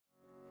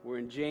We're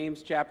in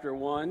James chapter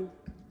 1.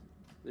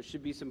 There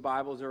should be some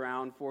Bibles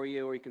around for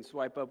you, or you can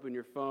swipe up on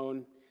your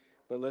phone.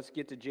 But let's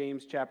get to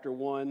James chapter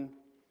 1.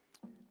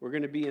 We're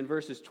going to be in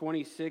verses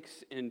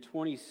 26 and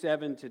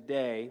 27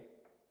 today.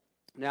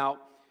 Now,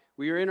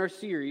 we are in our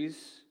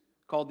series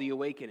called The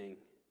Awakening.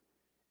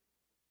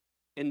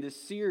 And this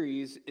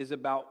series is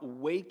about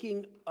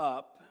waking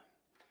up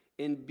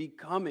and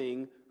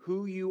becoming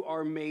who you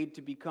are made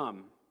to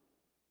become.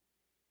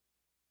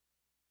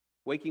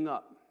 Waking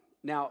up.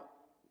 Now,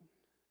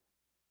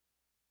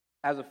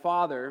 as a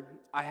father,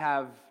 I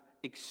have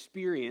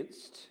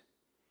experienced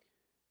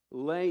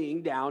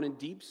laying down in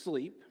deep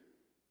sleep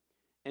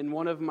and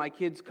one of my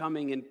kids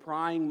coming and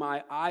prying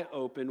my eye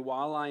open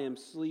while I am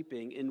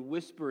sleeping and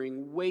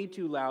whispering way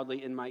too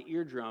loudly in my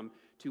eardrum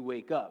to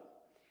wake up.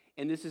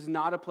 And this is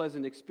not a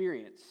pleasant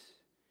experience.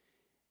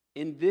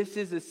 And this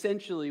is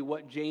essentially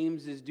what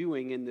James is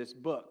doing in this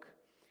book,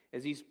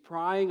 as he's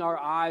prying our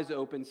eyes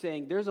open,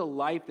 saying, there's a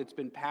life that's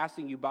been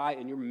passing you by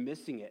and you're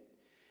missing it.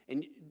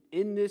 And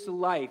in this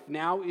life,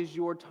 now is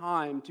your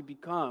time to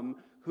become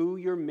who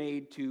you're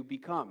made to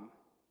become.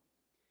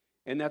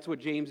 And that's what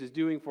James is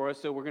doing for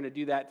us, so we're going to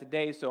do that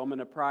today. So I'm going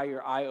to pry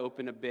your eye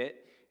open a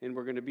bit, and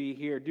we're going to be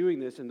here doing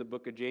this in the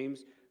book of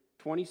James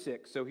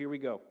 26. So here we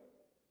go.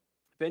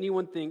 If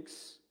anyone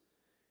thinks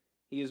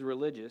he is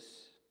religious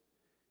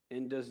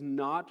and does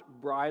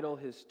not bridle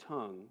his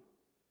tongue,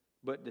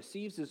 but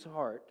deceives his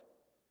heart,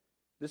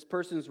 this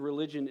person's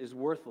religion is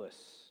worthless.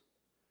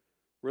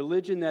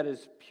 Religion that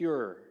is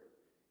pure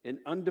and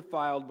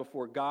undefiled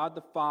before God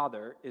the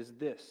Father is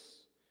this: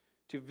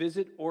 to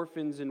visit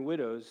orphans and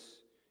widows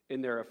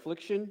in their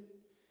affliction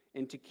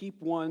and to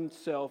keep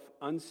oneself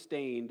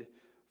unstained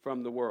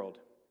from the world.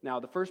 Now,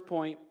 the first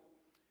point,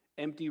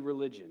 empty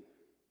religion.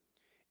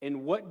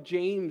 And what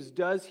James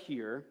does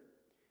here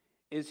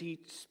is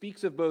he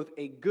speaks of both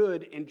a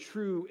good and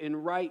true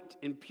and right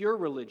and pure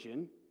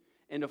religion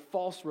and a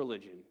false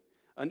religion,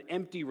 an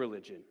empty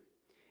religion.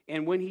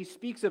 And when he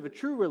speaks of a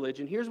true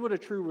religion, here's what a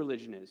true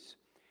religion is.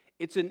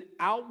 It's an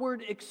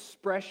outward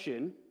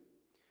expression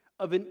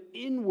of an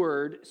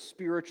inward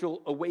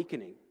spiritual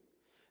awakening.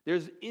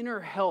 There's inner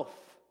health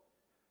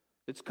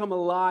that's come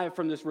alive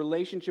from this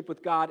relationship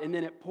with God, and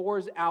then it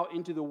pours out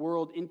into the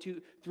world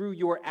through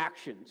your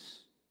actions.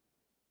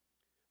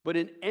 But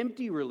an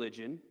empty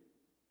religion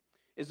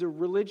is a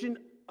religion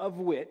of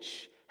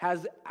which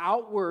has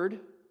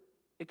outward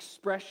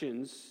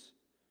expressions,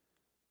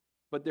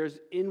 but there's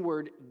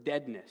inward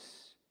deadness.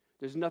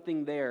 There's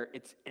nothing there.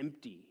 It's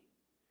empty.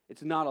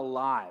 It's not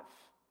alive.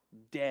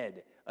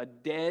 Dead. A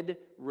dead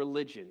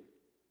religion.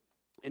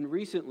 And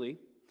recently,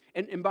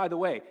 and by the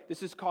way,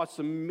 this has caused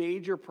some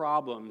major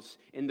problems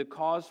in the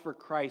cause for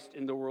Christ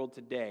in the world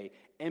today.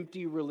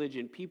 Empty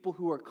religion. People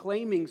who are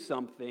claiming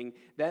something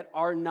that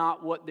are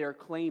not what they're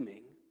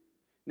claiming.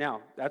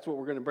 Now, that's what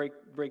we're going to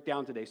break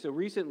down today. So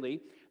recently,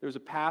 there was a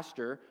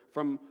pastor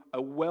from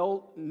a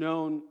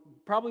well-known,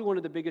 probably one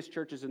of the biggest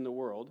churches in the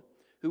world,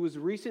 who was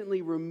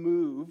recently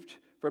removed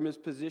from his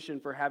position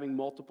for having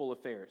multiple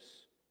affairs.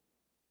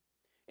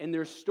 And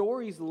there's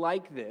stories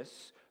like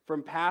this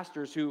from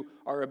pastors who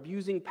are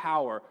abusing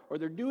power, or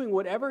they're doing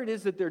whatever it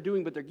is that they're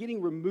doing, but they're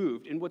getting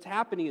removed. And what's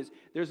happening is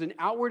there's an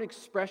outward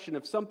expression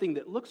of something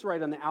that looks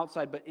right on the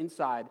outside, but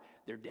inside,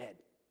 they're dead.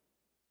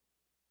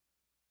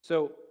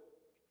 So,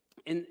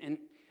 and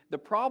the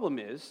problem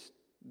is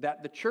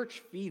that the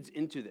church feeds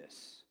into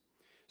this.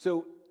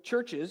 So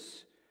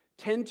churches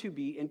tend to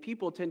be, and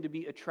people tend to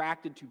be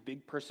attracted to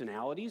big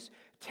personalities,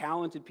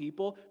 talented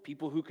people,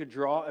 people who could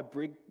draw a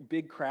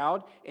big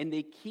crowd, and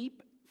they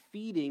keep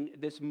feeding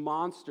this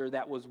monster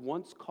that was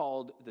once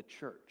called the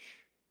church.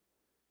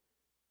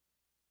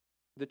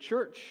 The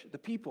church, the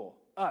people,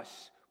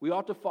 us, we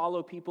ought to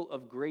follow people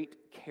of great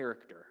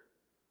character,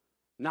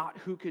 not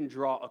who can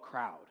draw a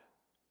crowd,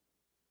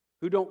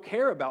 who don't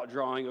care about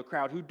drawing a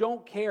crowd, who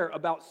don't care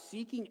about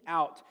seeking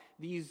out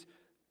these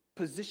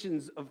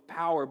positions of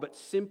power, but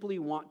simply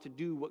want to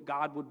do what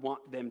God would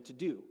want them to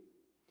do.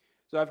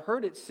 So I've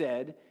heard it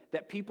said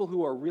that people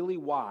who are really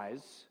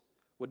wise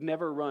would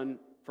never run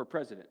for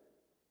president.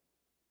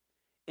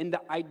 And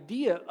the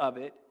idea of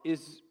it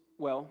is,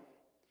 well,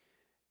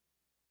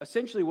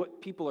 essentially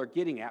what people are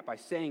getting at by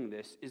saying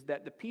this is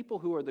that the people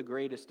who are the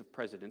greatest of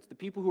presidents, the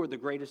people who are the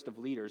greatest of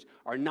leaders,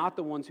 are not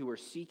the ones who are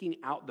seeking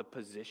out the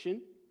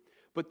position,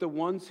 but the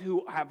ones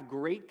who have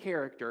great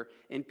character,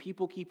 and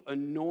people keep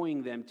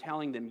annoying them,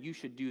 telling them, you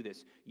should do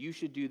this, and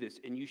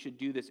you should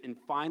do this, and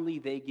finally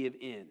they give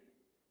in.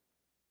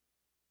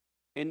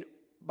 And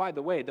by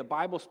the way, the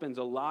Bible spends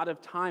a lot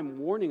of time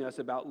warning us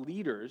about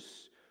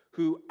leaders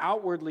who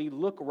outwardly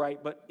look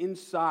right, but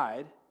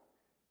inside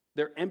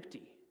they're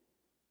empty.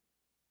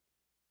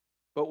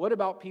 But what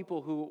about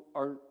people who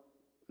are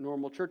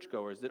normal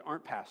churchgoers that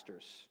aren't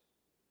pastors?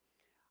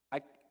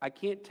 I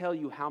can't tell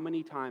you how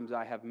many times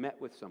I have met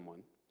with someone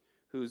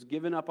who's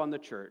given up on the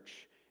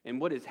church,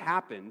 and what has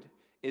happened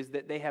is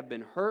that they have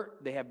been hurt,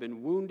 they have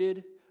been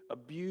wounded,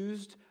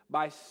 abused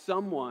by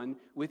someone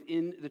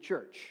within the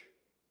church,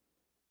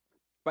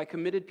 by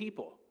committed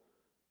people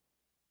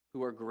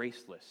who are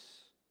graceless,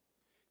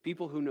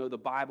 People who know the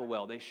Bible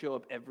well, they show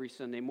up every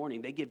Sunday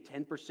morning. They give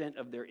 10%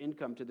 of their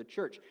income to the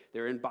church.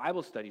 They're in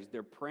Bible studies.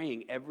 They're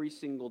praying every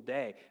single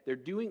day. They're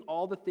doing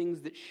all the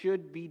things that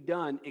should be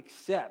done,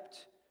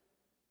 except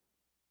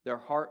their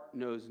heart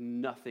knows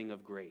nothing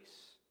of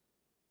grace.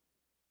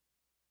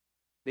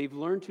 They've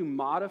learned to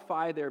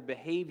modify their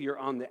behavior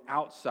on the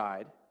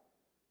outside,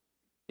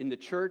 in the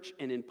church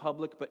and in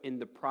public, but in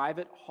the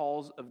private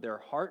halls of their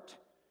heart,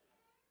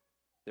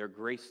 they're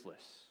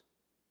graceless.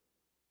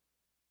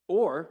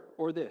 Or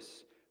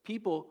this,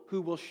 people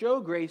who will show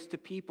grace to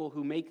people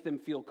who make them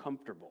feel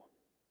comfortable,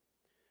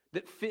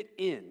 that fit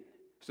in.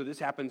 So this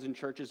happens in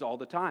churches all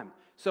the time.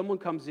 Someone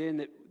comes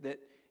in that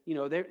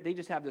they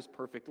just have this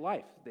perfect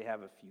life. They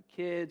have a few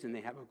kids and they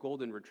have a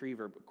golden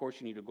retriever. Of course,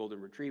 you need a golden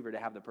retriever to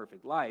have the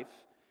perfect life.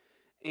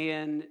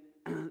 And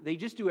they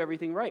just do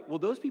everything right. Well,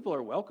 those people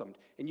are welcomed,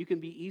 and you can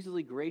be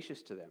easily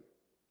gracious to them.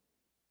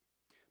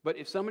 But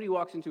if somebody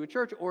walks into a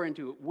church or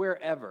into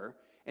wherever,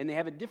 and they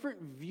have a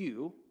different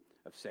view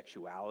of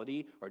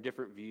sexuality, or a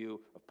different view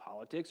of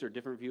politics, or a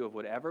different view of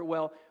whatever,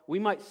 well, we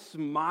might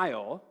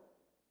smile,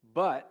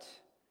 but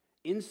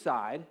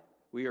inside,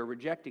 we are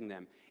rejecting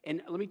them.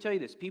 And let me tell you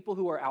this, people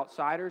who are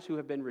outsiders, who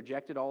have been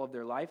rejected all of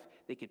their life,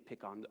 they could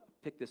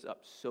pick this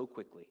up so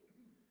quickly.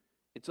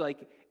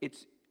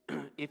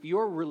 If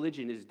your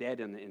religion is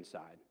dead on the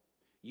inside,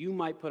 you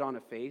might put on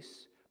a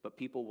face, but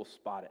people will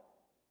spot it,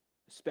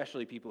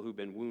 especially people who've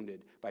been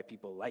wounded by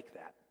people like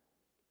that.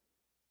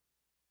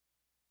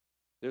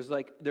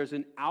 There's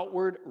an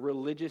outward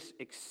religious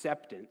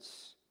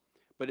acceptance,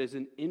 but there's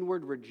an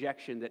inward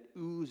rejection that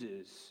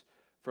oozes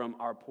from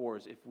our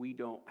pores if we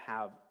don't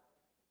have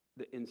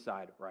the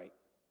inside right.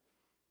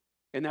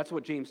 And that's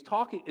what James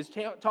is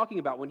talking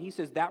about when he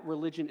says that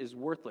religion is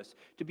worthless.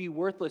 To be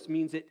worthless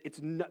means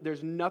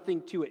there's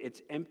nothing to it.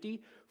 It's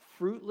empty,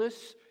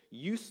 fruitless,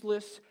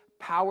 useless,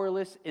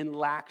 powerless, and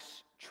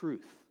lacks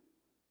truth.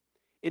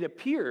 It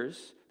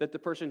appears that the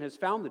person has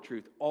found the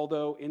truth,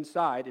 although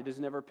inside it has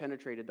never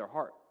penetrated their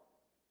heart.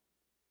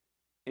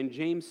 And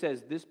James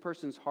says this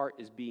person's heart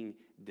is being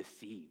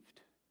deceived.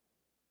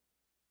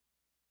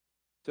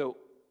 So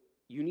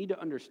you need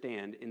to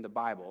understand in the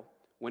Bible,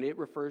 when it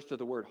refers to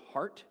the word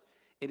heart,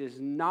 it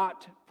is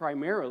not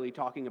primarily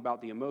talking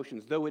about the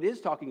emotions, though it is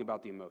talking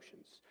about the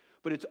emotions.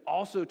 But it's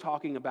also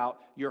talking about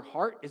your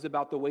heart is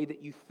about the way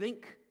that you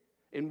think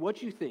and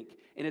what you think,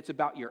 and it's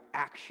about your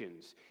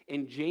actions.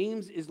 And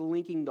James is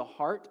linking the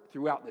heart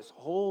throughout this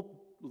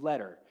whole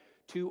letter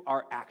to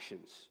our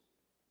actions.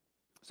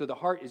 So the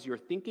heart is your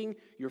thinking,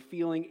 your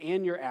feeling,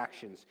 and your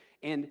actions.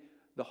 And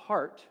the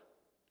heart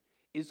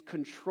is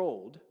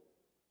controlled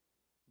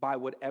by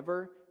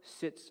whatever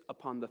sits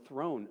upon the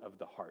throne of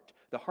the heart.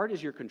 The heart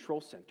is your control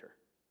center.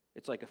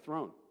 It's like a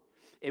throne.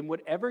 And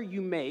whatever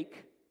you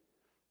make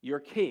your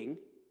king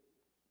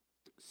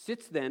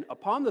sits then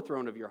upon the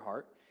throne of your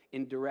heart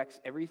and directs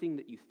everything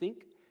that you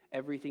think,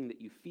 everything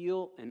that you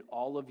feel, and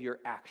all of your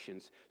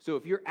actions. So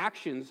if your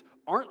actions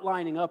aren't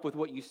lining up with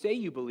what you say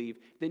you believe,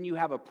 then you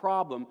have a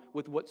problem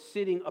with what's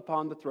sitting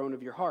upon the throne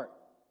of your heart.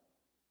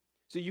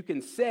 So you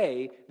can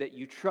say that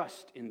you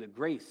trust in the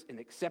grace and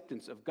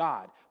acceptance of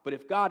God, but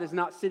if God is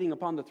not sitting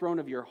upon the throne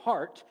of your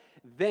heart,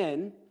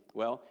 then,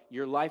 well,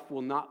 your life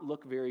will not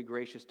look very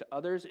gracious to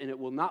others, and it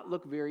will not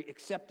look very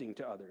accepting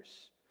to others,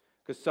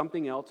 because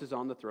something else is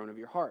on the throne of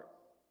your heart.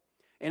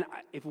 And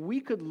if we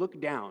could look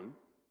down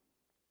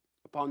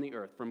upon the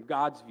earth from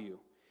God's view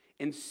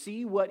and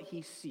see what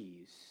he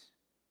sees,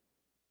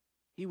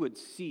 he would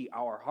see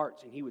our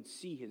hearts, and he would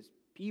see his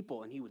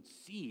people, and he would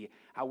see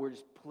how we're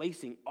just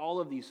placing all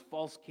of these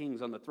false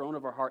kings on the throne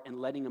of our heart and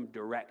letting them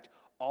direct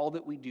all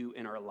that we do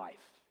in our life.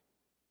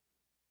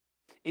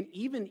 And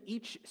even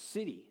each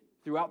city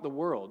throughout the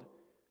world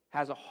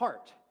has a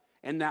heart,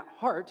 and that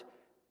heart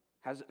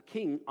has a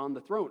king on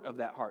the throne of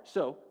that heart.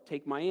 So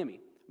take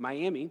Miami.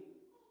 Miami,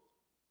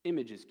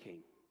 image is king.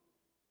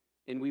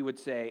 And we would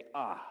say,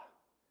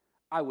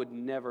 I would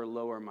never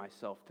lower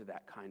myself to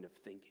that kind of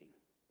thinking.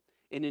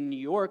 And in New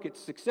York, it's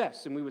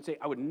success. And we would say,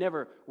 I would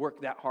never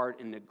work that hard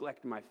and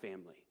neglect my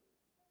family.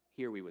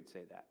 Here we would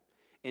say that.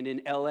 And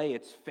in LA,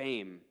 it's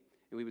fame.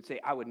 And we would say,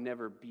 I would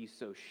never be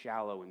so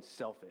shallow and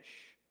selfish.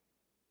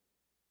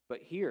 But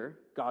here,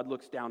 God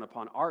looks down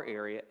upon our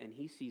area, and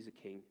he sees a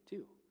king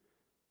too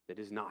that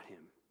is not him.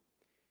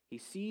 He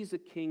sees a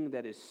king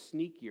that is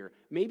sneakier,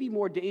 maybe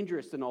more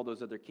dangerous than all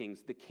those other kings,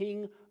 the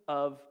king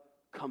of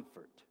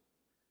comfort.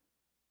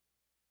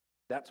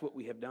 That's what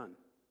we have done.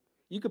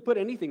 You could put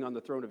anything on the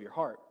throne of your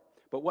heart,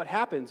 but what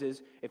happens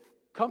is if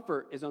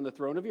comfort is on the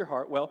throne of your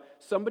heart, well,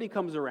 somebody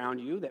comes around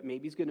you that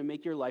maybe is going to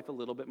make your life a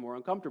little bit more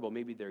uncomfortable.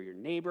 Maybe they're your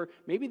neighbor.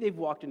 Maybe they've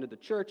walked into the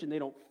church and they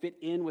don't fit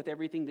in with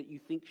everything that you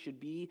think should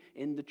be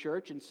in the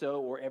church, and so,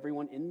 or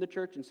everyone in the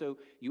church, and so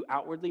you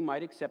outwardly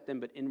might accept them,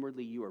 but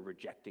inwardly you are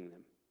rejecting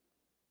them.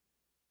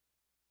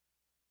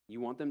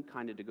 You want them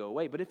kind of to go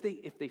away. But if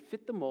they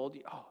fit the mold,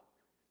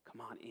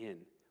 come on in.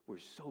 We're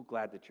so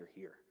glad that you're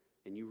here.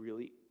 And you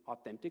really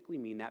authentically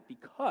mean that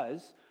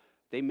because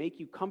they make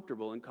you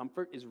comfortable, and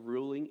comfort is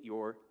ruling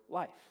your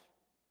life.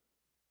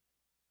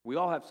 We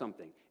all have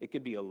something. It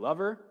could be a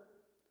lover,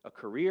 a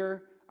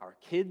career, our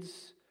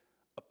kids,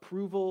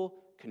 approval,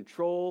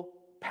 control,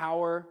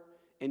 power.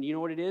 And you know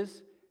what it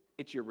is?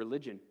 It's your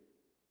religion.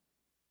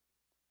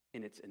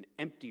 And it's an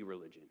empty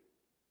religion.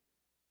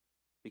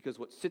 Because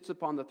what sits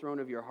upon the throne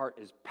of your heart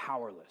is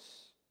powerless.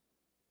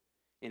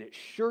 And it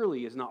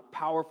surely is not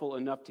powerful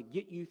enough to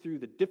get you through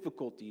the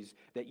difficulties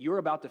that you're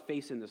about to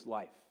face in this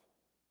life.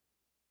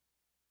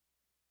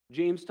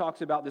 James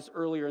talks about this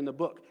earlier in the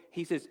book.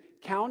 He says,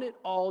 count it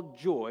all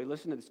joy.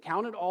 Listen to this.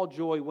 Count it all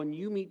joy when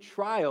you meet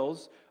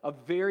trials of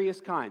various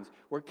kinds.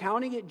 We're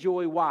counting it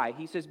joy. Why?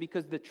 He says,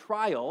 because the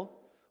trial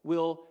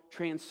will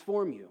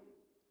transform you.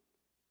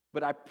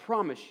 But I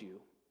promise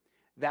you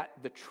that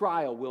the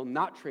trial will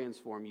not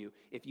transform you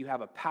if you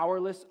have a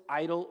powerless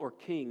idol or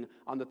king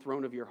on the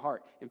throne of your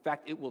heart. In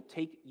fact, it will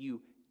take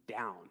you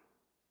down.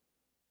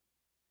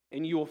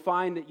 And you will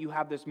find that you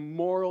have this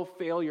moral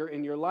failure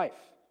in your life.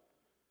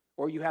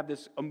 Or you have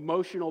this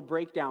emotional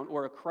breakdown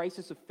or a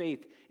crisis of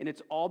faith, and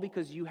it's all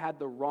because you had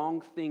the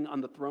wrong thing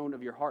on the throne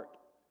of your heart.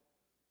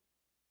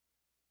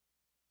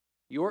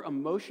 Your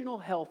emotional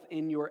health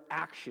in your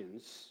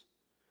actions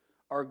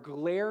are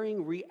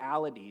glaring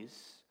realities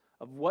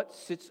of what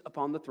sits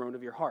upon the throne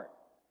of your heart.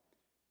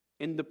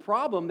 And the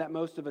problem that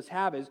most of us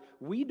have is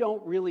we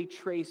don't really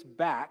trace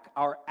back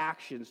our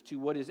actions to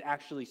what is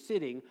actually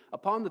sitting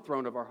upon the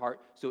throne of our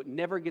heart, so it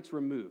never gets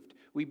removed.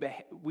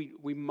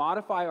 We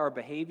modify our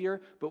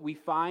behavior, but we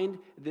find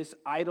this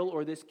idol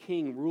or this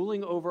king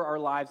ruling over our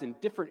lives in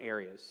different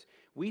areas.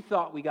 We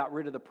thought we got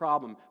rid of the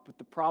problem, but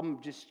the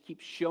problem just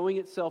keeps showing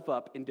itself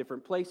up in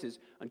different places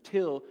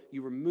until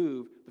you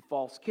remove the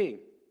false king.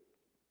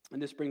 And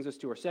this brings us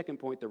to our second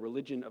point, the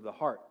religion of the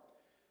heart.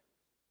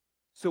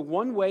 So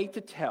one way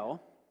to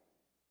tell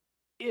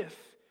if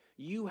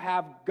you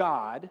have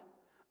God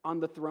on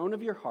the throne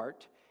of your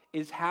heart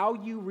is how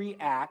you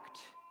react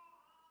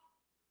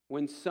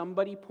when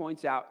somebody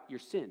points out your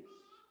sin.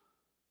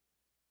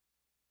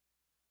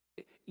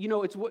 You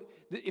know,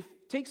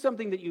 take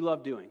something that you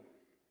love doing,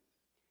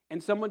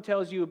 and someone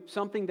tells you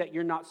something that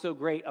you're not so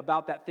great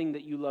about that thing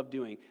that you love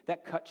doing.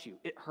 That cuts you.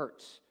 It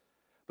hurts.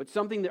 But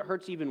something that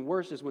hurts even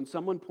worse is when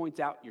someone points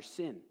out your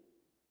sin.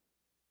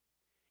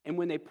 And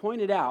when they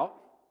point it out,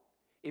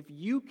 if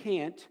you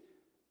can't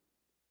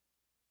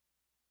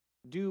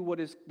do what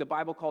is the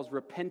Bible calls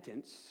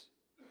repentance,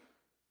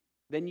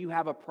 then you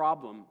have a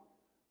problem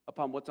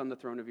upon what's on the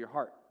throne of your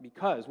heart.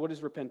 Because what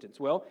is repentance?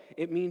 Well,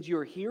 it means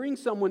you're hearing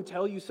someone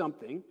tell you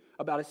something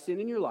about a sin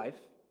in your life,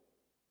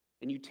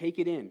 and you take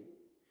it in,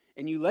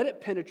 and you let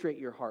it penetrate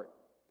your heart,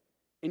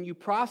 and you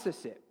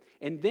process it.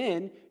 And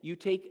then you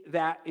take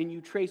that and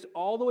you trace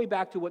all the way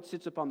back to what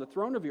sits upon the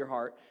throne of your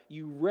heart.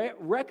 You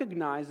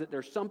recognize that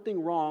there's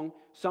something wrong,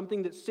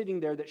 something that's sitting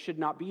there that should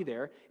not be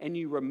there, and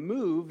you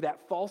remove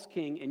that false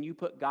king and you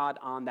put God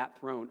on that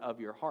throne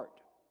of your heart.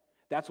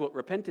 That's what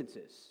repentance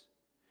is.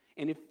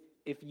 And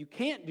if you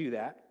can't do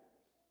that,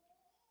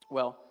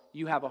 well,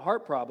 you have a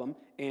heart problem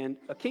and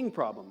a king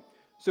problem.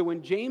 So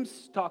when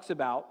James talks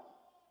about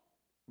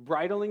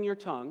bridling your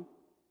tongue,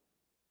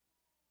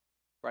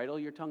 bridle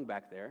your tongue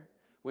back there.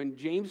 When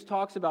James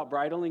talks about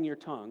bridling your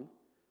tongue,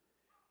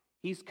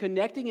 he's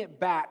connecting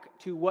it back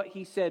to what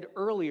he said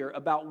earlier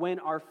about when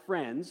our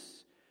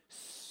friends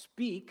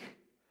speak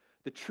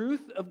the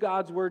truth of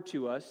God's word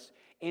to us,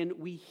 and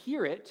we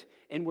hear it,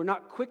 and we're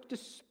not quick to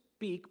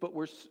speak, but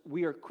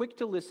we are quick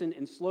to listen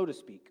and slow to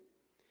speak.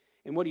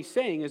 And what he's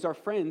saying is our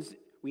friends,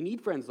 we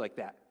need friends like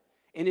that.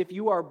 And if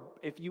you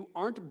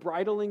aren't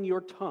bridling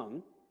your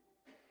tongue,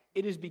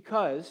 it is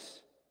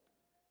because,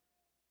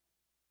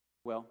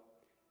 well,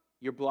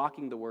 you're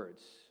blocking the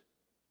words.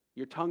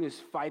 Your tongue is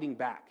fighting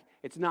back.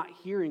 It's not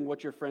hearing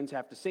what your friends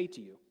have to say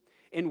to you.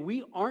 And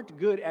we aren't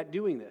good at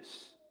doing this.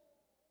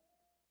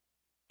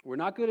 We're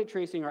not good at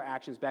tracing our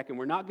actions back, and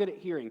we're not good at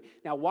hearing.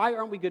 Now, why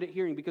aren't we good at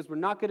hearing? Because we're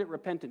not good at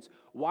repentance.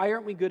 Why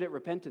aren't we good at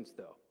repentance,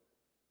 though?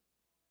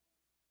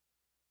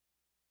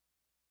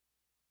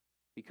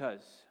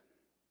 Because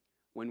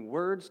when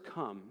words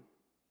come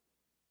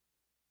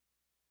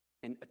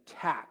and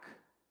attack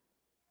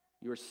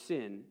your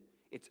sin,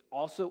 it's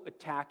also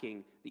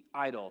attacking the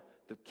idol,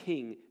 the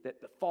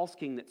false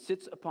king that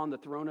sits upon the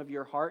throne of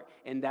your heart,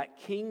 and that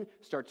king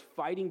starts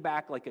fighting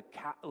back like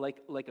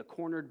a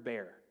cornered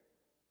bear.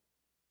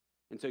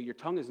 And so your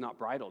tongue is not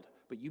bridled,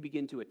 but you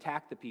begin to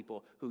attack the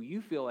people who you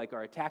feel like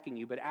are attacking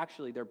you, but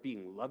actually they're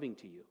being loving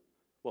to you.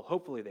 Well,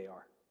 hopefully they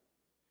are.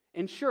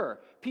 And sure,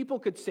 people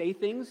could say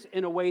things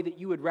in a way that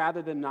you would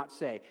rather them not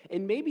say.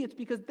 And maybe it's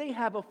because they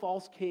have a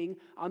false king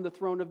on the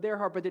throne of their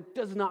heart, but it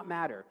does not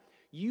matter.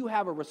 You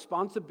have a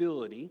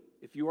responsibility,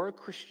 if you are a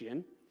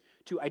Christian,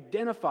 to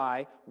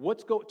identify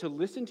to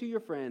listen to your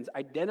friends,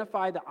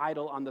 identify the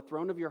idol on the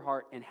throne of your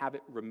heart, and have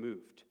it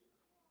removed.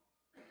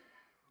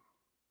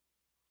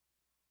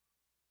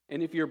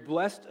 And if you're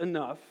blessed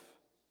enough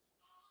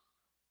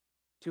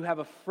to have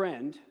a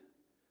friend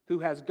who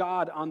has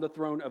God on the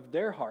throne of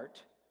their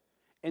heart,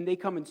 and they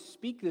come and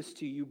speak this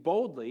to you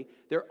boldly,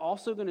 they're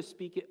also going to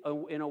speak it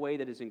in a way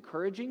that is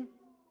encouraging,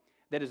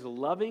 that is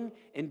loving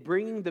and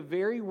bringing the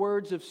very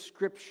words of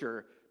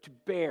Scripture to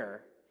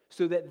bear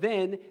so that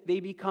then they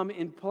become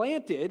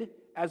implanted,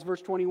 as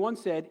verse 21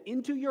 said,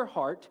 into your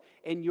heart,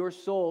 and your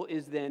soul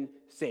is then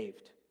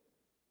saved.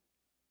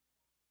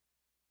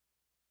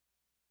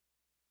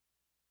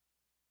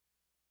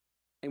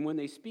 And when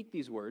they speak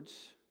these words,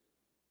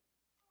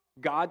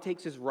 God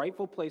takes his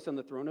rightful place on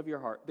the throne of your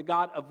heart. The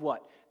God of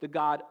what? The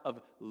God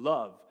of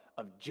love,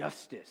 of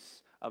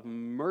justice, of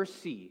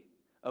mercy,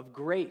 of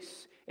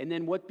grace. And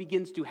then what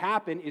begins to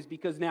happen is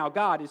because now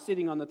God is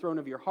sitting on the throne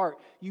of your heart,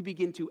 you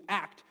begin to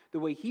act the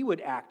way he would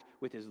act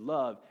with his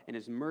love and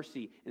his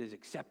mercy and his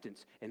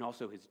acceptance and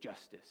also his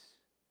justice.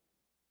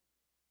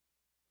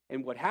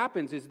 And what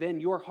happens is then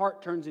your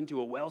heart turns into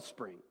a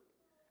wellspring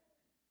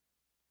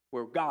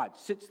where God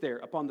sits there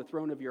upon the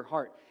throne of your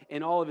heart,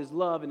 and all of his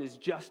love and his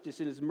justice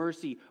and his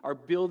mercy are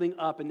building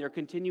up, and they're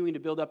continuing to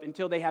build up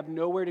until they have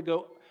nowhere to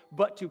go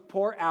but to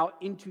pour out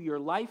into your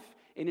life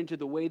and into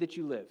the way that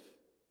you live.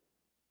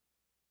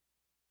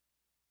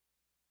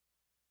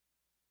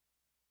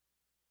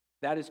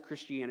 That is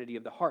Christianity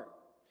of the heart.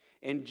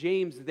 And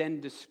James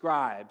then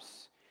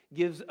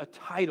gives a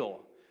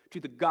title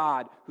to the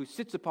God who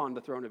sits upon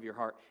the throne of your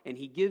heart, and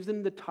he gives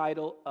him the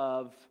title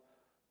of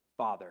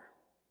Father.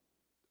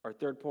 Our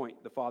third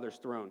point, the Father's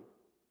throne.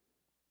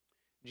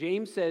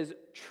 James says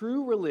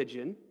true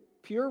religion,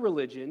 pure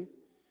religion,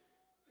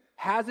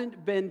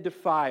 hasn't been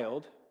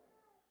defiled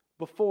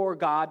before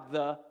God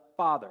the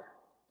Father.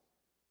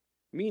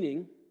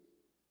 Meaning,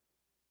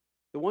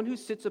 the one who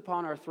sits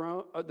upon our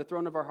throne, the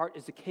throne of our heart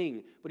is the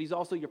king, but he's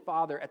also your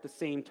Father at the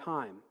same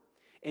time.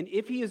 And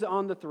if he is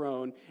on the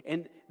throne,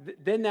 and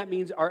then that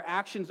means our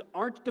actions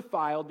aren't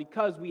defiled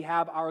because we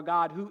have our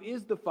God who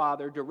is the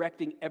Father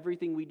directing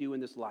everything we do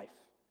in this life.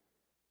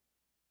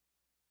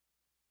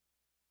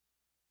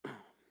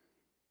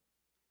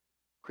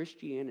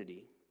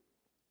 Christianity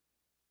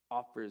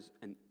offers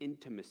an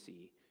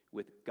intimacy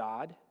with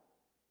God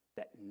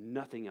that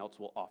nothing else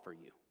will offer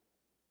you.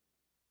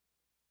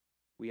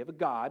 We have a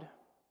God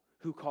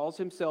who calls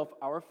himself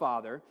our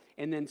Father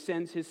and then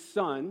sends his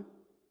Son.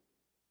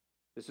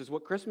 This is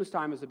what Christmas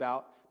time is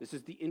about. This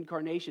is the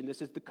incarnation.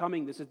 This is the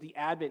coming. This is the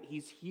advent.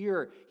 He's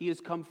here. He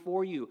has come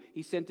for you.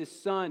 He sent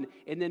his Son.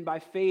 And then by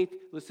faith,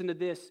 listen to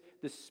this,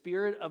 the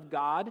Spirit of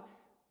God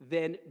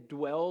then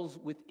dwells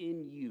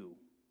within you.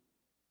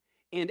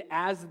 And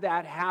as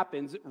that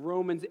happens,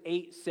 Romans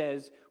 8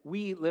 says,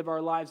 we live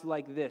our lives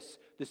like this.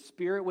 The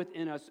Spirit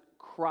within us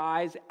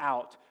cries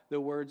out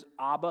the words,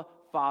 Abba,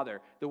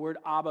 Father. The word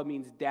Abba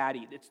means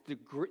daddy. It's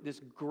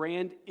this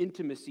grand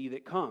intimacy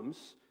that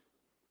comes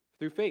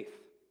through faith.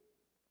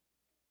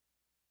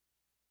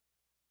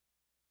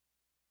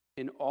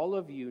 And all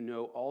of you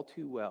know all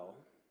too well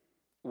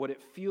what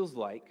it feels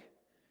like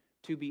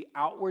to be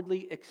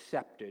outwardly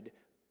accepted,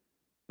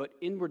 but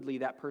inwardly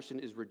that person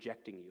is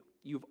rejecting you.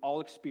 You've all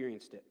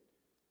experienced it.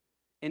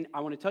 And I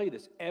want to tell you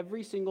this,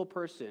 every single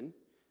person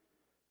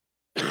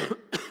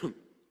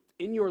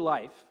in your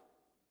life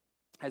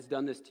has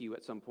done this to you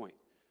at some point.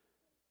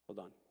 Hold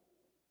on.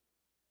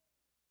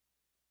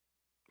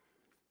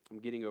 I'm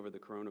getting over the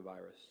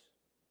coronavirus.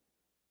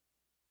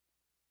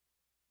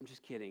 I'm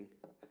just kidding.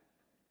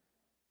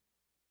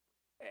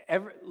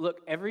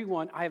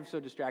 Everyone, I have so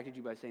distracted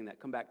you by saying that.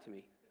 Come back to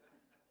me.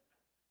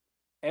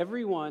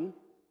 Everyone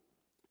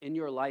in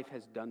your life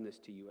has done this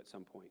to you at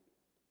some point.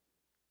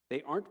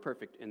 They aren't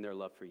perfect in their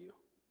love for you.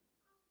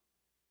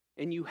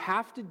 And you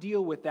have to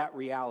deal with that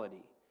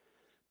reality.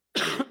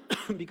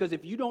 Because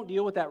if you don't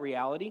deal with that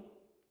reality,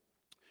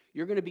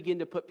 you're going to begin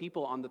to put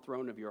people on the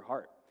throne of your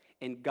heart.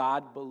 And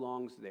God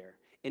belongs there.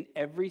 And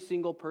every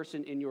single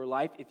person in your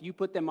life, if you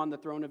put them on the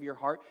throne of your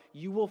heart,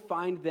 you will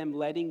find them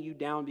letting you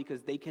down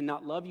because they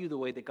cannot love you the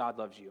way that God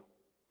loves you.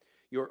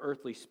 Your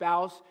earthly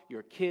spouse,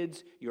 your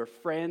kids, your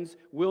friends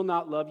will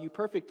not love you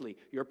perfectly.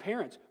 Your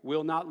parents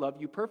will not love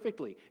you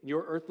perfectly.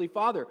 Your earthly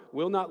father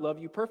will not love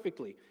you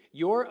perfectly.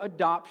 Your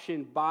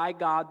adoption by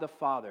God the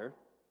Father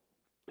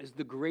is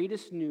the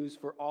greatest news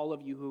for all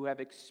of you who have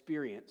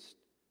experienced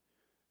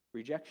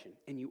rejection,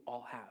 and you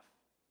all have.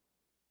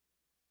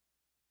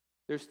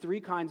 There's three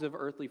kinds of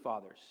earthly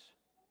fathers.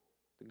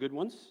 The good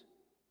ones.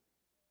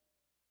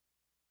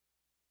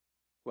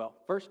 Well,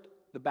 first,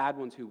 the bad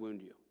ones who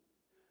wound you.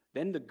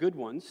 Then the good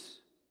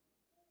ones.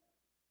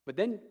 But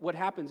then what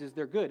happens is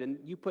they're good, and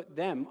you put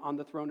them on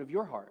the throne of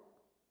your heart.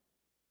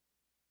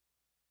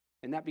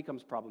 And that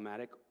becomes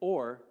problematic.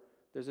 Or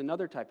there's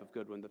another type of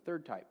good one, the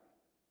third type.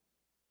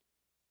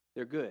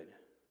 They're good.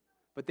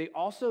 But they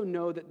also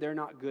know that they're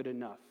not good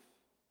enough.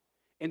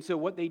 And so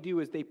what they do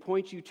is they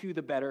point you to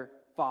the better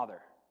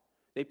father.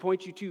 They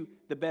point you to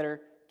the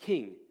better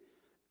king.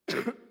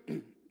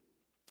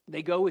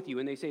 They go with you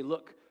and they say,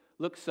 look,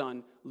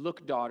 son,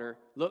 look, daughter,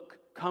 look,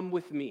 come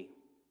with me.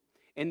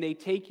 And they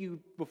take you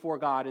before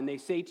God and they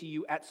say to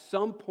you, at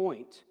some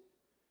point,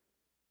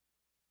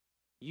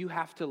 you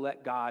have to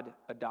let God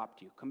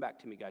adopt you. Come back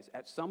to me, guys.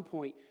 At some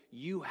point,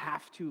 you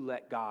have to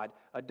let God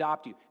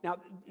adopt you.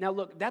 Now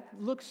look,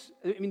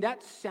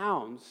 that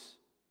sounds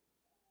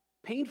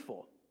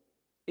painful.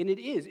 And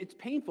it's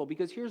painful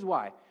because here's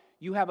why.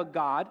 You have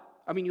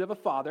a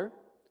father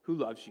who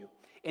loves you.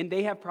 And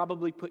they have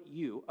probably put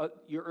you,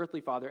 your earthly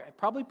father,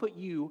 probably put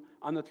you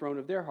on the throne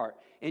of their heart.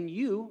 And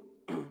you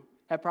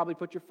have probably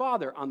put your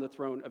father on the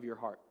throne of your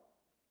heart.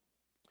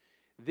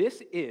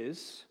 This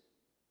is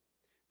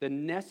the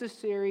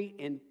necessary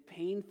and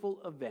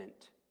painful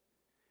event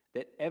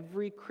that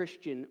every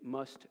Christian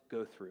must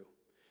go through.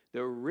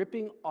 The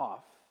ripping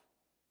off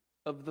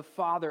of the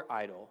father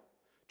idol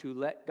to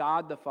let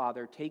God the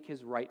Father take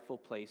his rightful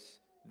place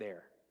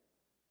there.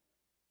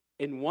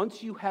 And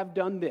once you have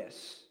done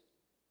this,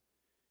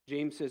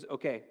 James says,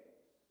 okay,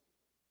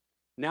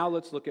 now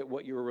let's look at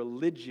what your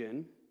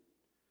religion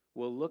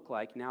will look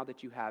like now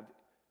that you have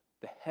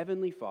the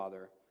Heavenly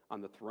Father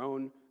on the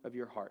throne of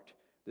your heart.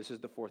 This is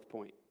the fourth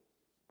point.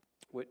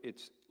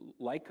 It's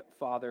like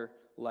Father,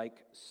 like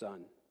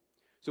Son.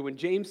 So when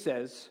James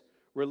says,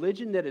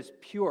 religion that is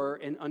pure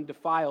and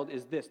undefiled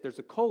is this, there's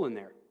a colon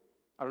there.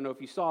 I don't know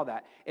if you saw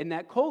that. And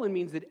that colon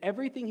means that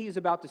everything he's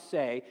about to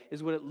say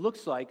is what it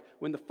looks like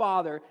when the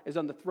Father is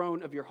on the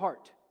throne of your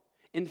heart.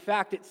 In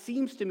fact, it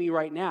seems to me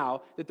right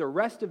now that the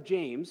rest of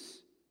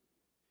James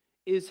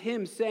is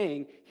him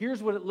saying,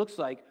 here's what it looks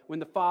like when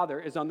the Father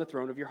is on the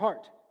throne of your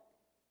heart.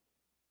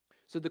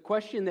 So the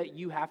question that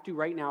you have to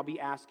right now be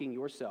asking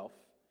yourself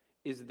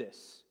is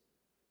this.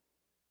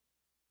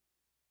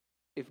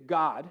 If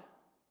God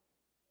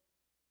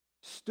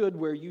stood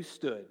where you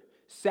stood,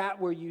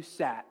 sat where you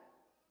sat,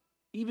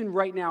 even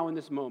right now in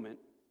this moment,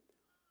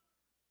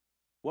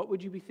 what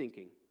would you be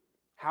thinking?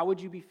 How would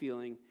you be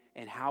feeling?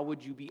 And how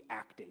would you be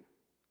acting?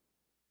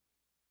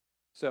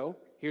 So,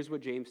 here's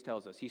what James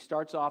tells us. He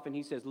starts off and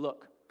he says,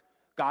 look,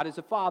 God is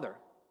a father.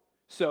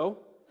 So,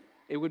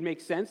 it would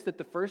make sense that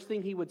the first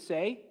thing he would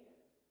say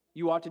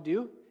you ought to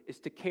do is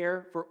to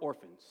care for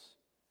orphans.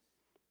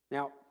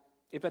 Now,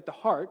 if at the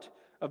heart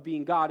of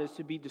being God is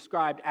to be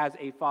described as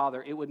a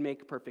father, it would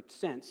make perfect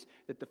sense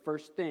that the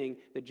first thing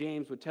that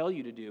James would tell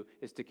you to do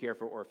is to care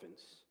for orphans.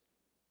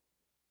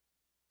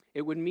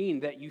 It would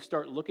mean that you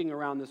start looking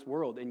around this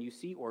world and you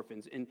see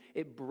orphans and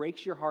it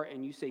breaks your heart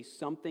and you say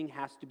something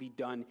has to be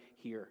done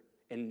here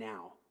and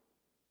now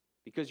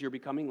because you're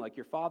becoming like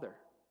your father.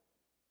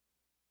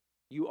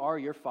 You are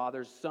your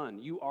father's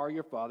son. You are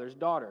your father's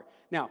daughter.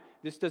 Now,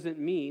 this doesn't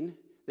mean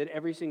that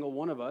every single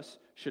one of us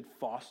should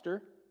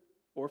foster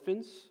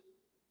orphans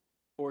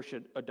or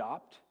should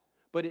adopt,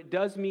 but it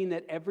does mean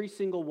that every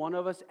single one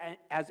of us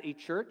as a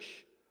church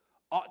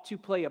ought to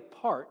play a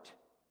part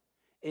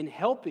in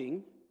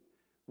helping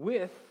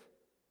with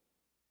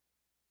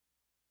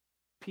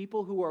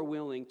people who are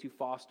willing to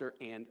foster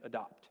and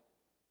adopt.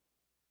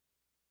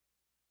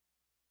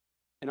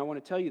 And I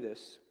want to tell you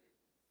this,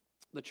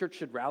 the church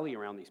should rally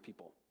around these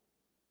people,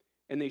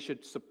 and they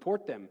should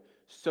support them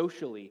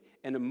socially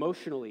and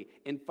emotionally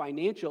and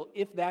financial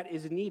if that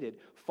is needed.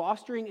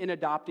 Fostering and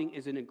adopting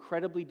is an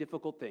incredibly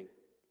difficult thing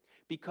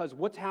because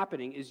what's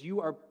happening is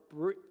you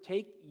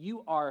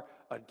are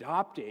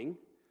adopting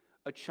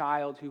a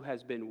child who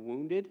has been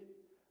wounded,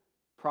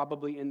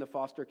 probably in the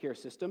foster care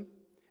system.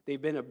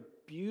 They've been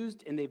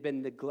abused and they've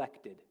been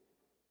neglected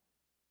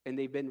and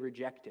they've been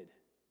rejected.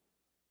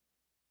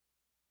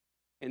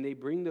 And they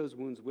bring those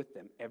wounds with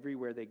them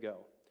everywhere they go,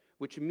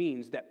 which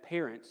means that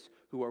parents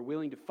who are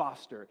willing to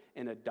foster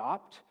and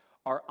adopt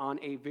are on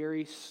a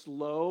very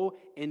slow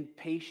and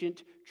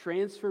patient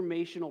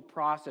transformational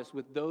process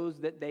with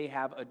those that they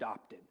have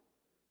adopted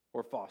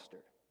or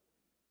fostered.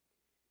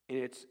 And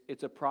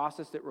it's a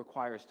process that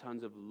requires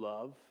tons of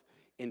love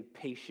and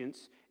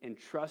patience and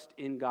trust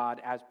in God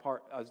as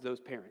those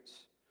parents.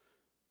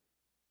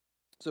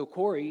 So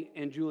Corey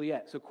and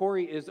Juliet. So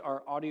Corey is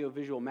our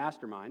audiovisual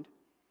mastermind,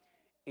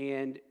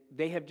 and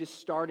they've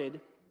just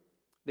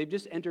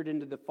entered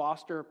into the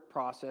foster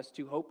process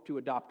to hope to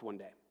adopt one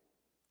day.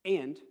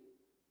 And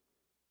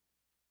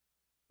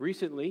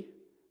recently,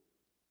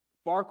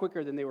 far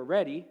quicker than they were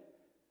ready,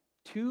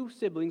 2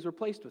 siblings were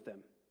placed with them.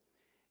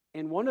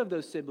 And one of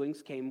those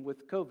siblings came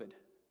with COVID.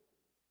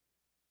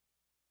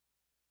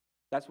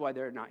 That's why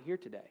they're not here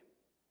today.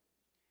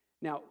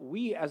 Now,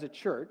 we as a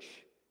church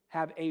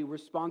have a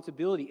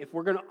responsibility. If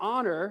we're going to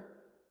honor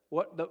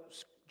what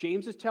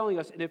James is telling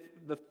us, and if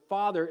the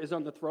Father is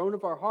on the throne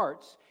of our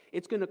hearts,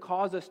 it's going to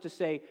cause us to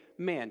say,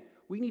 man,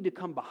 we need to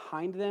come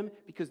behind them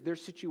because their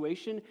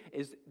situation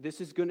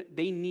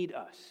they need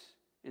us.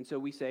 And so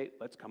we say,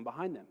 let's come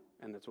behind them.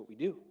 And that's what we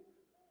do.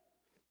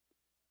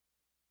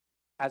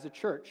 As a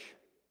church,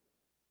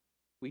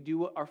 we do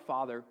what our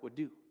Father would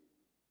do.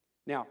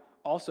 Now,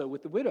 also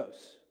with the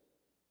widows.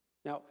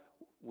 Now,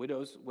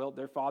 widows,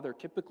 their father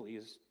typically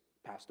has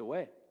passed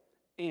away,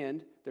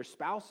 and their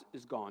spouse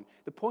is gone.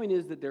 The point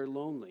is that they're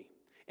lonely,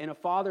 and a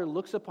father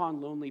looks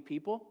upon lonely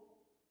people,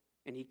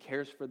 and he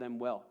cares for them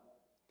well.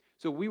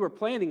 So we were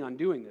planning on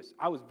doing this.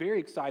 I was very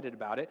excited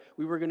about it.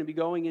 We were going to be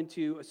going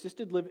into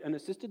an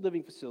assisted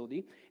living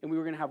facility, and we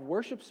were going to have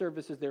worship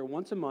services there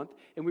once a month,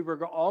 and we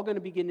were all going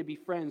to begin to be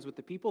friends with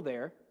the people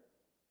there,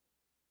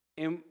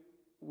 and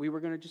we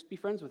were going to just be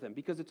friends with them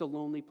because it's a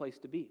lonely place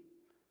to be.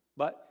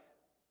 But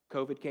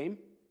COVID came,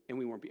 and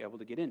we won't be able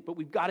to get in. But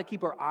we've got to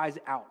keep our eyes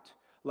out,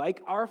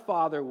 like our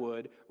Father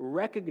would,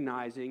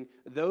 recognizing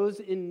those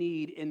in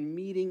need and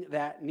meeting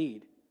that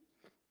need.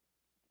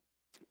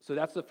 So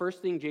that's the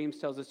first thing James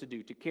tells us to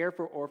do, to care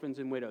for orphans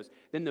and widows.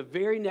 Then the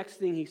very next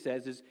thing he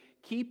says is,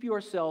 keep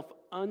yourself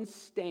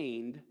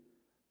unstained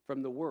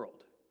from the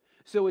world.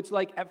 So it's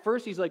like, at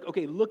first he's like,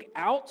 okay, look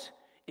out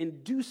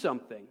and do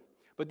something.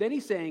 But then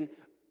he's saying,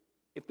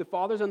 if the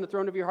Father's on the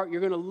throne of your heart, you're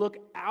going to look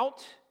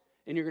out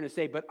and you're going to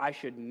say, but I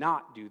should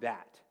not do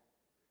that.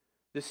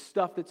 This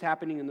stuff that's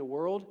happening in the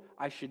world,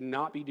 I should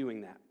not be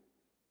doing that.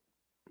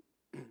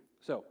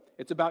 So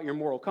it's about your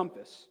moral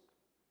compass.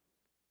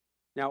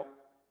 Now,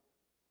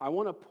 I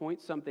want to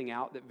point something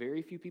out that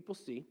very few people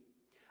see.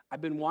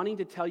 I've been wanting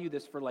to tell you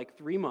this for like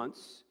 3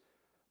 months,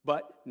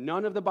 but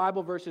none of the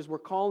Bible verses were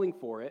calling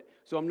for it,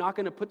 so I'm not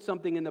going to put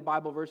something in the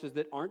Bible verses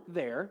that aren't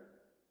there.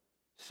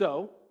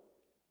 So,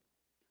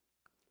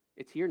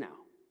 it's here now.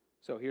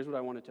 So here's what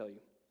I want to tell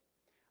you.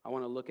 I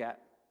want to look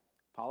at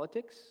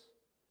politics,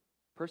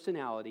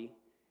 personality,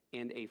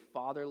 and a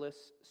fatherless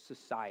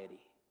society.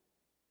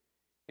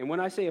 And when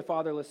I say a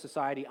fatherless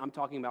society, I'm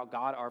talking about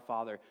God our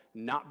Father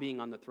not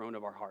being on the throne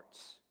of our hearts.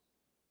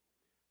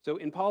 So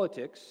in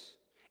politics,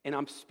 and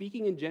I'm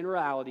speaking in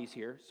generalities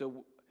here,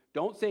 so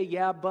don't say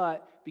yeah,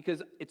 but,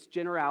 because it's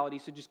generality,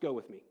 so just go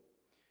with me.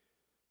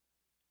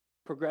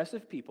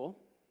 Progressive people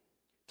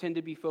tend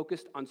to be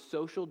focused on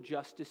social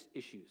justice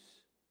issues.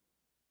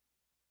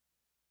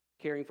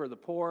 Caring for the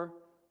poor,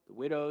 the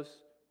widows,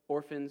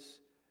 orphans.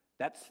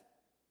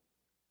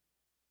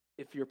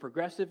 If you're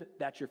progressive,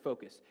 that's your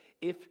focus.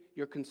 If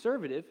you're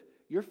conservative,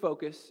 your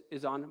focus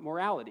is on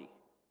morality.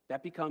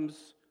 That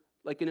becomes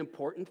like an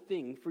important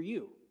thing for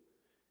you,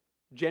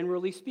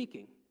 generally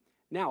speaking.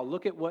 Now,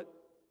 look at what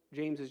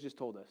James has just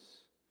told us.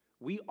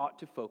 We ought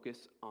to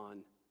focus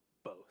on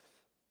both.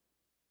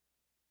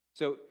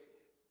 So,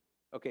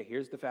 okay,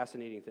 here's the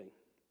fascinating thing.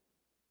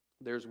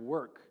 There's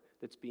work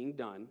that's being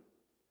done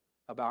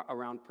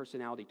around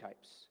personality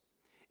types.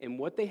 And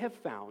what they have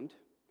found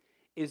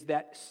is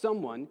that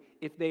someone,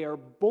 if they are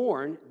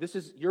born,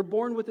 you're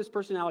born with this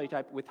personality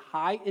type with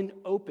high in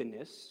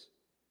openness,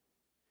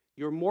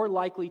 you're more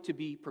likely to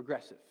be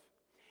progressive.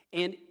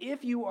 And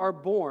if you are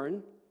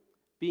born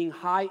being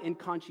high in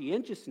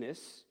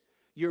conscientiousness,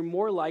 you're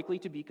more likely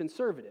to be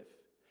conservative.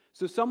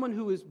 So someone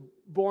who is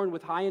born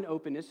with high in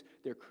openness,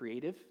 they're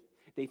creative,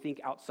 they think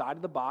outside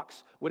of the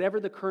box. Whatever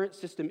the current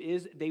system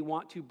is, they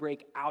want to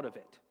break out of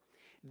it.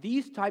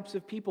 These types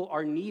of people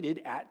are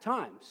needed at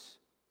times.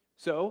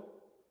 So,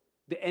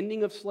 the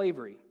ending of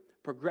slavery,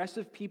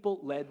 progressive people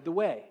led the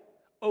way.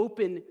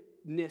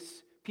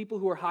 Openness, people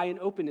who are high in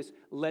openness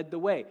led the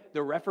way.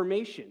 The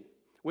Reformation,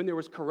 when there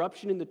was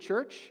corruption in the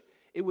church,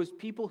 it was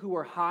people who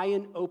were high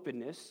in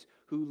openness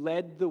who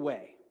led the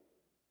way.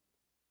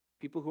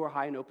 People who are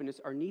high in openness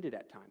are needed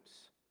at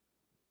times.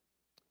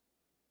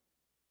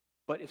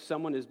 But if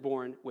someone is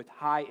born with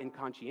high in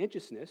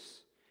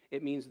conscientiousness,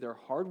 it means they're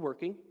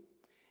hardworking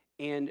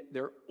and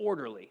they're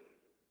orderly.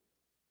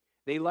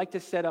 They like to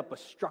set up a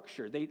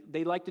structure.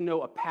 They like to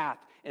know a path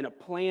and a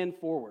plan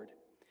forward.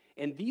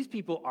 And these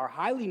people are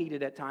highly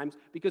needed at times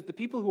because the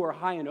people who are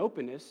high in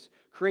openness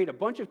create a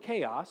bunch of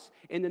chaos,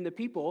 and then the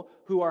people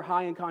who are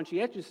high in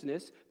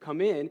conscientiousness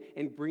come in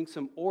and bring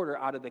some order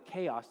out of the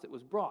chaos that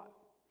was brought.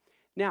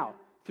 Now,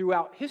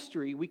 throughout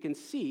history, we can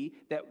see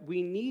that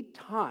we need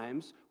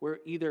times where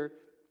either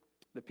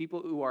the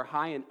people who are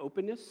high in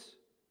openness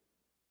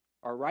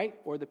are right,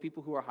 or the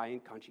people who are high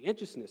in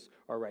conscientiousness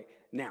are right.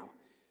 Now,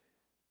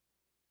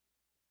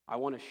 I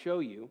want to show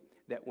you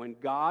that when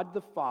God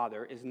the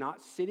Father is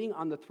not sitting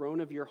on the throne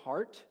of your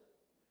heart,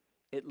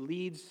 it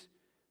leads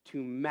to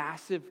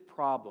massive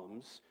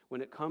problems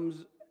when it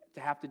comes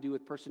to have to do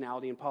with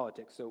personality and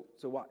politics. So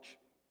watch.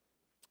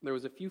 There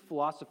was a few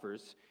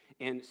philosophers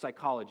and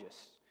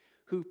psychologists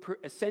who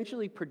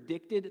essentially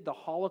predicted the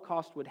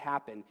Holocaust would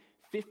happen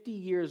 50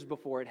 years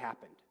before it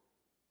happened.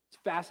 It's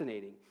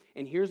fascinating.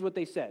 And here's what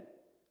they said.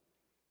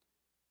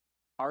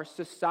 Our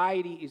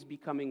society is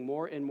becoming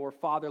more and more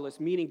fatherless,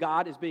 meaning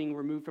God is being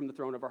removed from the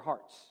throne of our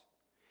hearts.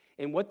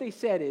 And what they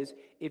said is,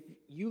 if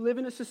you live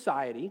in a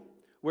society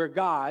where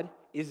God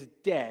is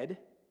dead,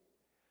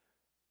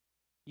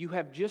 you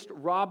have just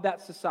robbed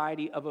that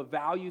society of a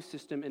value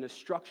system and a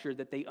structure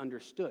that they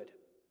understood.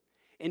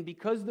 And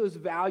because those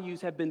values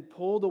have been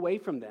pulled away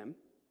from them,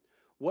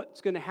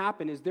 what's going to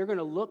happen is they're going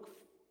to look.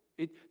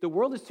 The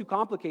world is too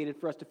complicated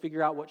for us to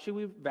figure out what should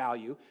we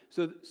value.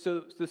 So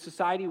the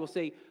society will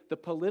say the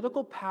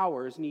political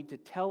powers need to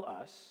tell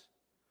us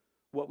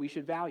what we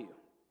should value.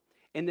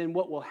 And then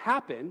what will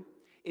happen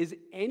is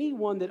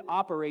anyone that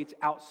operates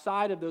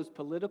outside of those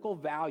political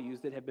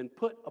values that have been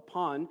put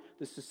upon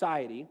the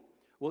society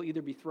will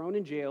either be thrown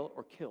in jail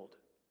or killed.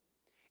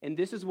 And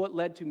this is what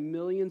led to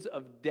millions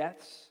of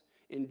deaths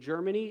in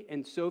Germany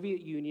and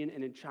Soviet Union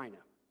and in China.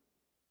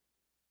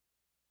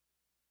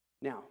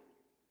 Now,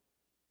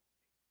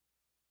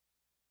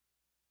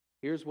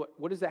 here's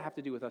what does that have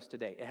to do with us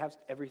today? It has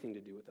everything to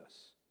do with us.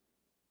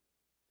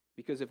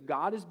 Because if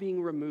God is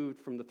being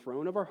removed from the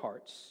throne of our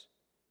hearts,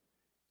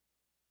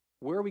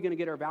 Where are we going to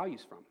get our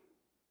values from?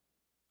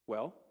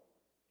 Well,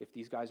 if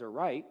these guys are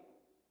right,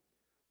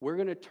 we're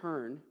going to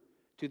turn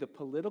to the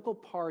political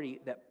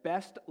party that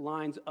best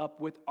lines up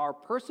with our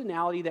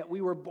personality that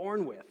we were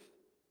born with.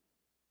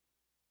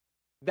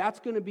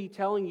 That's going to be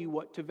telling you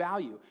what to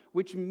value,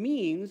 which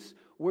means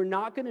we're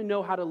not going to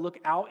know how to look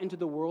out into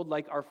the world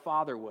like our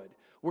father would.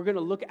 We're going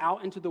to look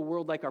out into the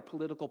world like our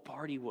political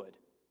party would.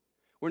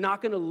 We're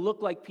not going to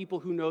look like people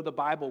who know the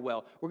Bible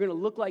well. We're going to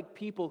look like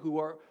people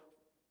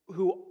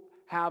who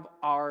have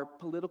our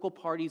political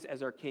parties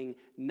as our king,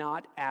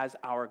 not as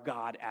our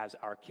God as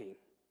our king.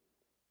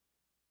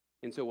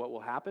 And so what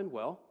will happen?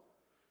 Well,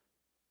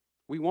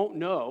 we won't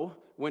know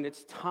when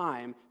it's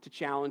time to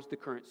challenge the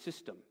current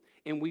system.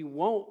 And we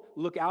won't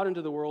look out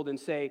into the world and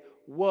say,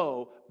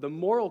 whoa, the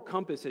moral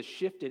compass has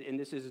shifted and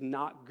this is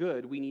not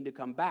good. We need to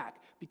come back,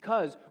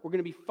 because we're going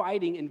to be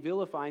fighting and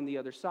vilifying the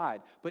other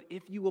side. But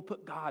if you will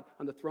put God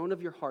on the throne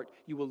of your heart,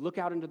 you will look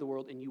out into the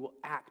world and you will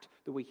act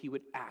the way he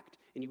would act,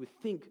 and you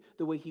would think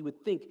the way he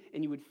would think,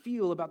 and you would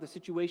feel about the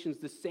situations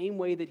the same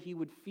way that he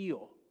would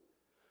feel.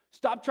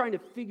 Stop trying to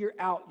figure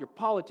out your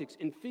politics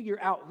and figure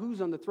out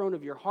who's on the throne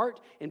of your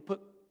heart, and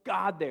put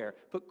God there,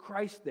 put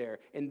Christ there,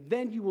 and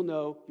then you will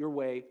know your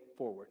way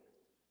forward.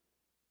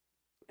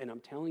 And I'm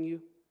telling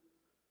you,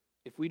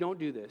 if we don't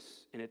do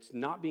this, and it's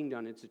not being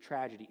done, it's a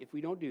tragedy. If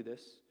we don't do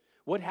this,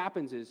 what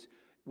happens is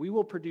we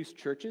will produce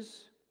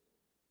churches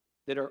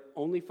that are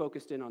only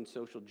focused in on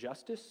social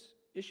justice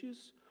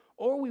issues,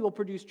 or we will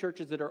produce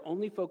churches that are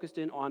only focused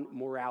in on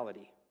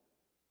morality.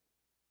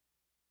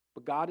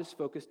 But God is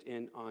focused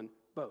in on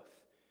both.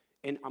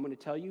 And I'm going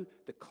to tell you,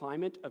 the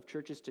climate of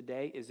churches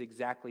today is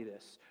exactly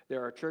this.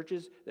 There are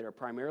churches that are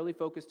primarily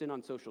focused in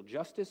on social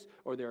justice,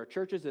 or there are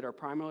churches that are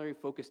primarily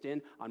focused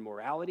in on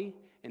morality,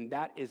 and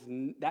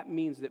that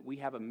means that we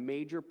have a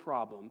major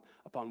problem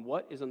upon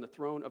what is on the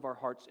throne of our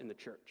hearts in the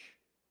church.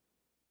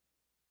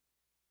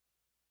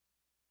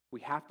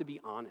 We have to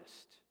be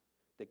honest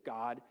that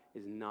God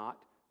is not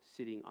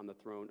sitting on the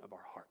throne of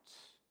our hearts.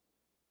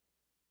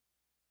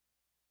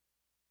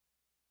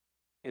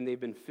 And they've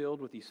been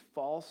filled with these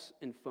false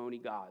and phony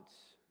gods.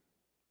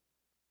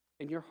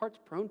 And your heart's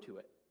prone to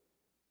it.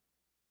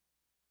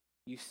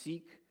 You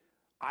seek,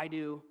 I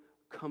do,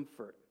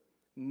 comfort,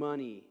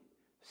 money,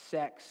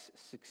 sex,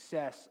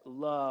 success,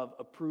 love,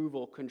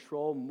 approval,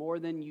 control, more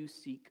than you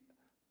seek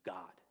God.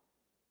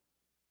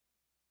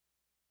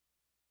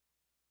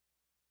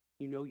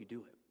 You know you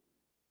do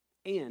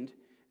it. And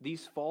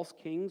these false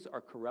kings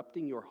are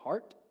corrupting your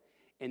heart,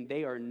 and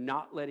they are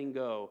not letting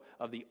go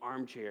of the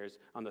armchairs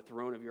on the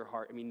throne of your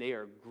heart. I mean, they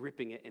are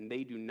gripping it, and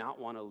they do not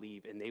want to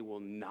leave, and they will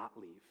not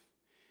leave.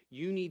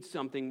 You need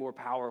something more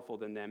powerful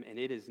than them, and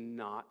it is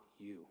not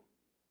you.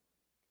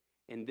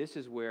 And this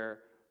is where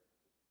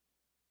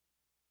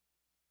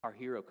our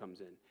hero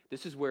comes in.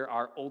 This is where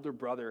our older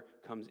brother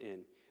comes in.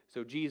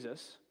 So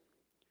Jesus,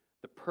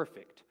 the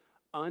perfect,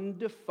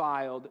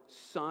 undefiled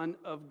Son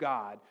of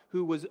God,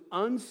 who was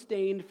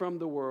unstained from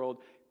the world,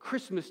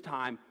 Christmas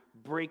time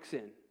breaks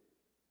in.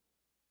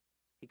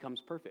 He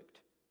comes perfect.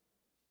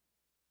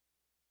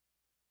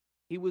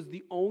 He was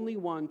the only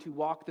one to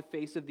walk the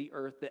face of the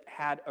earth that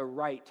had a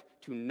right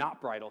to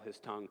not bridle his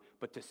tongue,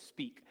 but to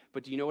speak.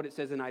 But do you know what it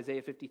says in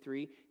Isaiah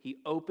 53? He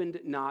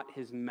opened not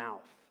his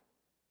mouth.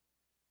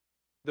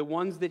 The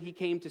ones that he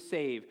came to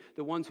save,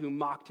 the ones who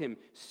mocked him,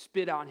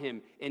 spit on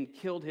him, and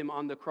killed him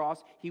on the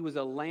cross, he was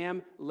a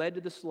lamb led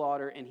to the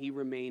slaughter, and he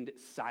remained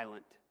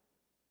silent.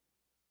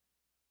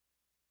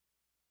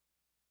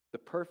 The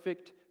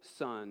perfect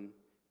Son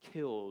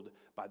killed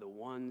by the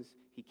ones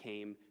he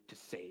came to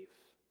save.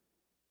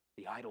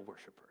 The idol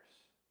worshipers.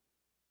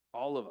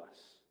 All of us.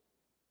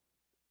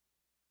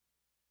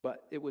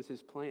 But it was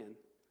his plan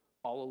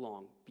all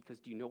along, because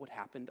do you know what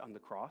happened on the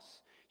cross?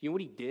 You know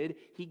what he did?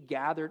 He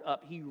gathered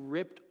up, he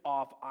ripped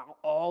off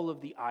all of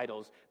the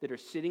idols that are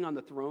sitting on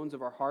the thrones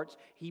of our hearts.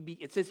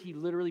 It says he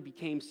literally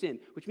became sin,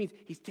 which means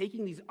he's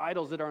taking these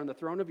idols that are on the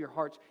throne of your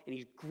hearts and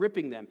he's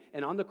gripping them.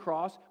 And on the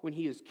cross, when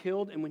he is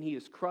killed and when he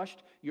is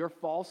crushed, your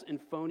false and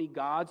phony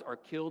gods are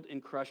killed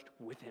and crushed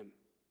with him.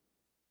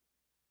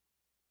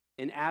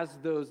 And as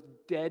those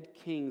dead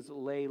kings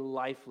lay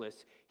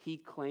lifeless, he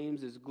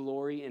claims his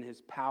glory and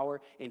his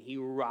power, and he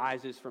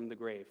rises from the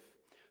grave,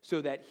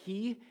 so that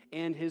he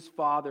and his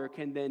Father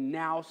can then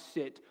now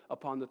sit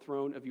upon the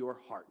throne of your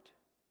heart.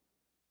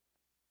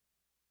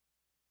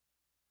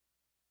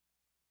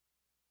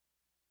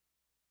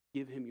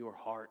 Give him your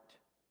heart.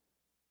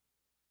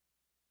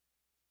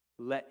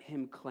 Let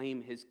him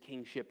claim his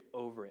kingship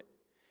over it,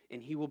 and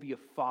he will be a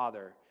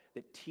father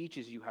that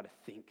teaches you how to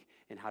think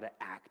and how to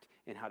act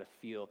and how to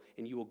feel.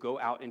 And you will go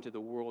out into the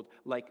world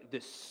like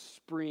this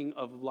spring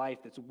of life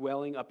that's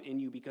welling up in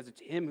you, because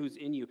it's him who's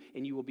in you,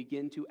 and you will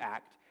begin to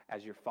act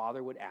as your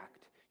Father would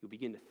act. You'll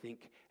begin to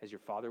think as your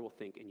Father will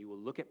think, and you will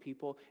look at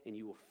people and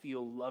you will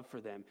feel love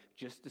for them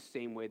just the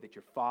same way that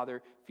your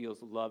Father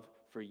feels love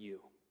for you.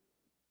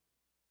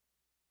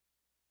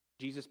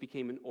 Jesus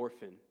became an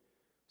orphan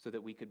so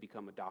that we could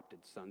become adopted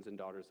sons and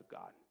daughters of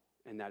God,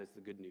 and that is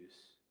the good news.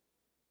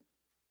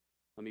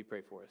 Let me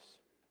pray for us.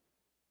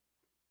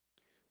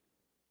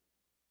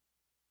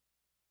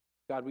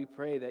 God, we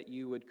pray that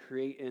you would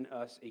create in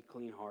us a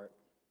clean heart.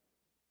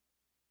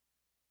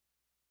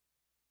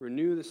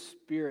 Renew the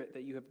spirit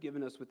that you have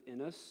given us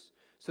within us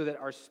so that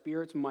our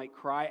spirits might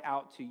cry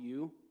out to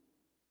you,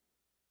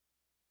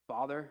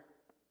 Father,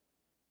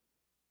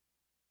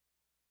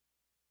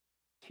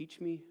 teach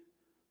me.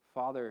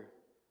 Father,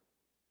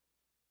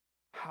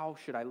 how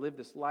should I live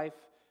this life?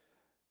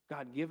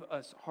 God, give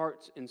us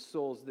hearts and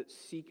souls that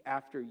seek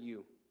after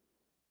you.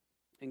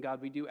 And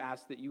God, we do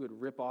ask that you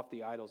would rip off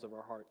the idols of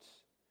our hearts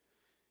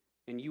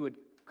and you would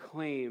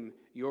claim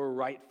your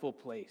rightful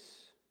place.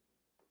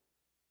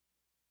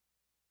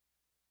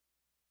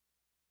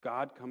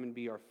 God, come and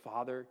be our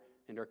Father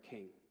and our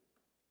King.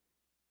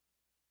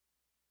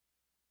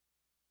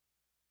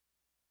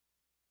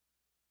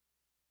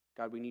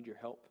 God, we need your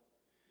help.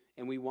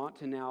 And we want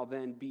to now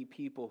then be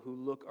people who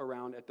look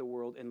around at the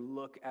world and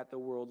look at the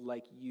world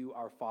like you,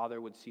 our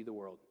Father, would see the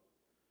world.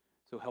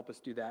 So help us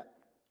do that.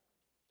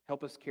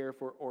 Help us care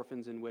for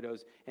orphans and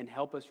widows, and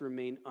help us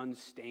remain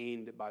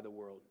unstained by the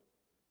world.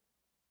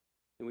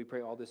 And we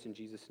pray all this in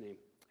Jesus' name.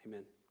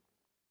 Amen.